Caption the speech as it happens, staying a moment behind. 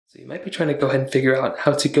So you might be trying to go ahead and figure out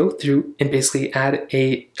how to go through and basically add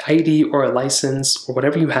a ID or a license or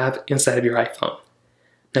whatever you have inside of your iPhone.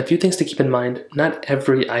 Now, a few things to keep in mind: not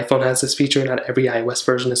every iPhone has this feature, not every iOS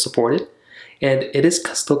version is supported, and it is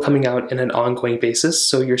still coming out in an ongoing basis,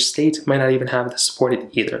 so your state might not even have this supported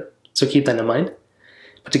either. So keep that in mind.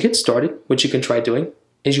 But to get started, what you can try doing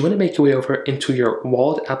is you want to make your way over into your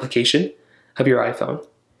wallet application of your iPhone.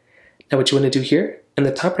 Now what you want to do here, in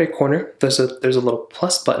the top right corner, there's a little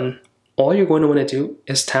plus button. All you're going to want to do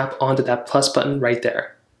is tap onto that plus button right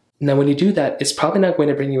there. Now when you do that, it's probably not going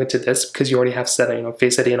to bring you into this because you already have set,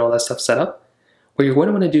 Face ID and all that stuff set up. What you're going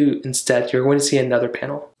to want to do instead, you're going to see another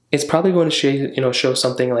panel. It's probably going to show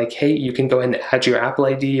something like, hey, you can go ahead and add your Apple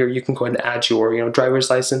ID, or you can go ahead and add your driver's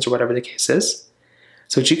license, or whatever the case is.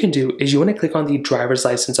 So what you can do is you want to click on the driver's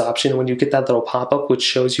license option when you get that little pop-up which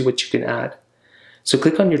shows you what you can add. So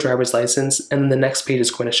click on your driver's license, and then the next page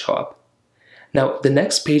is going to show up. Now the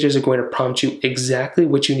next pages are going to prompt you exactly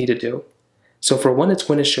what you need to do. So for one, it's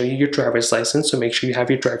going to show you your driver's license, so make sure you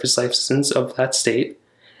have your driver's license of that state.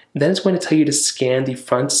 Then it's going to tell you to scan the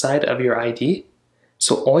front side of your ID.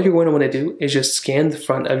 So all you're going to want to do is just scan the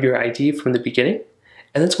front of your ID from the beginning,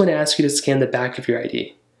 and then it's going to ask you to scan the back of your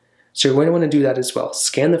ID. So you're going to want to do that as well.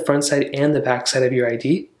 Scan the front side and the back side of your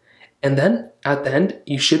ID, and then at the end,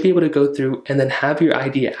 you should be able to go through and then have your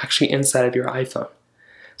ID actually inside of your iPhone.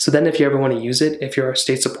 So then if you ever want to use it, if your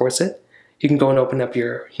state supports it, you can go and open up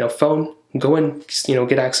your phone, go and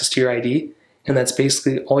get access to your ID, and that's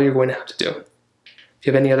basically all you're going to have to do. If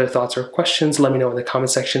you have any other thoughts or questions, let me know in the comment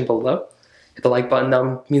section below. Hit the like button,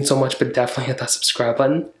 that means so much, but definitely hit that subscribe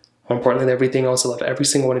button. More importantly than everything else, I love every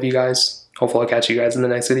single one of you guys. Hopefully I'll catch you guys in the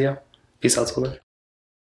next video. Peace out till then.